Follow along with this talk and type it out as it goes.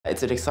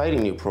It's an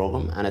exciting new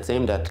program, and it's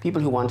aimed at people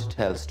who want to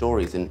tell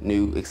stories in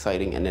new,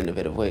 exciting and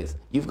innovative ways.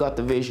 You've got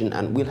the vision,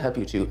 and we'll help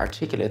you to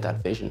articulate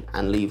that vision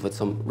and leave with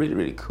some really,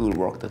 really cool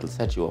work that'll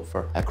set you up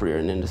for a career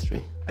in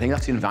industry. I think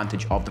that's the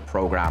advantage of the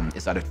program,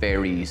 is that it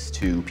varies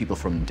to people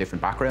from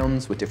different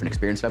backgrounds with different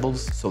experience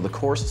levels. So the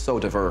course is so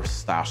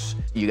diverse that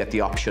you get the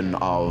option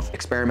of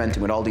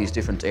experimenting with all these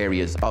different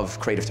areas of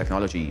creative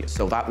technology.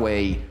 So that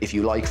way, if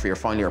you like for your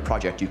final year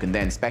project, you can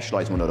then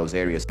specialise in one of those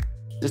areas.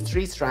 There's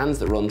 3 strands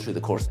that run through the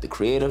course: the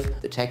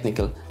creative, the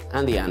technical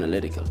and the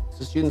analytical.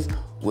 So students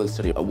will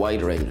study a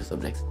wide range of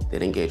subjects.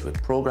 They'll engage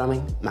with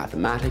programming,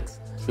 mathematics,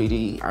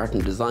 3D art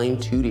and design,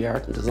 2D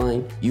art and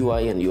design,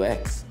 UI and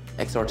UX,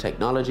 XR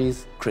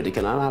technologies,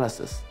 critical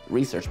analysis,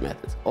 research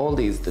methods. All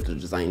these that are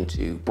designed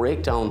to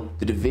break down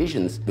the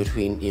divisions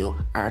between,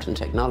 art and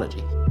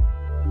technology.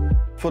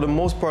 For the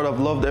most part, I've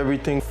loved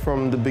everything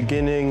from the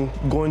beginning,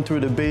 going through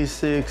the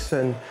basics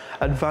and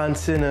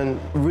advancing and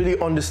really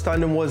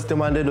understanding what's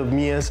demanded of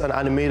me as an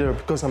animator,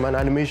 because I'm an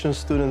animation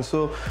student.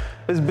 So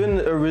it's been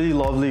a really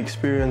lovely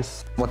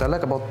experience. What I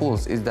like about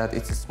Pulse is that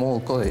it's a small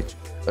college,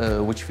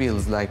 which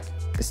feels like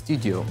a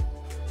studio.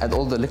 And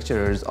all the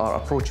lecturers are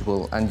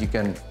approachable, and you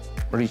can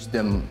reach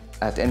them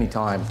at any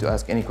time to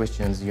ask any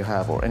questions you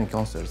have or any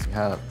concerns you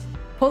have.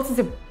 Pulse is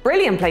a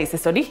brilliant place to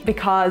study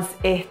because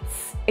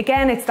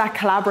it's that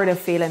collaborative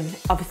feeling.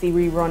 Obviously,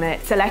 we run a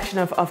selection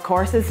of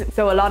courses,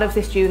 so a lot of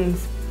the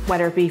students,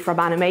 whether it be from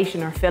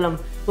animation or film,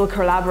 will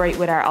collaborate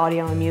with our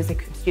audio and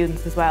music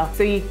students as well.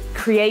 So you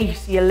create,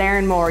 you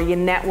learn more, you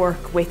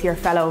network with your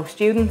fellow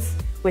students,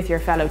 with your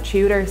fellow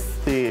tutors.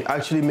 They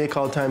actually make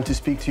out time to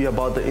speak to you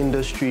about the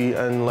industry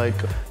and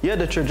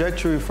the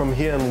trajectory from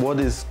here and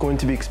what is going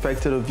to be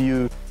expected of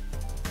you.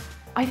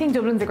 I think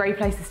Dublin's a great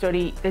place to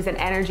study. There's an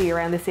energy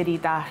around the city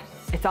that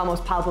it's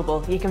almost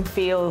palpable. You can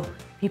feel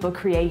people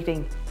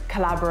creating,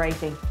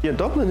 collaborating. Yeah,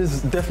 Dublin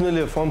is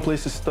definitely a fun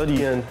place to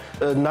study and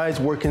a nice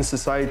working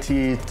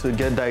society to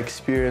get that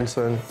experience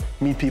and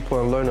meet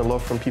people and learn a lot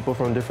from people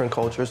from different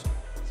cultures.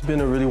 It's been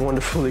a really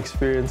wonderful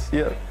experience,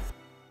 yeah.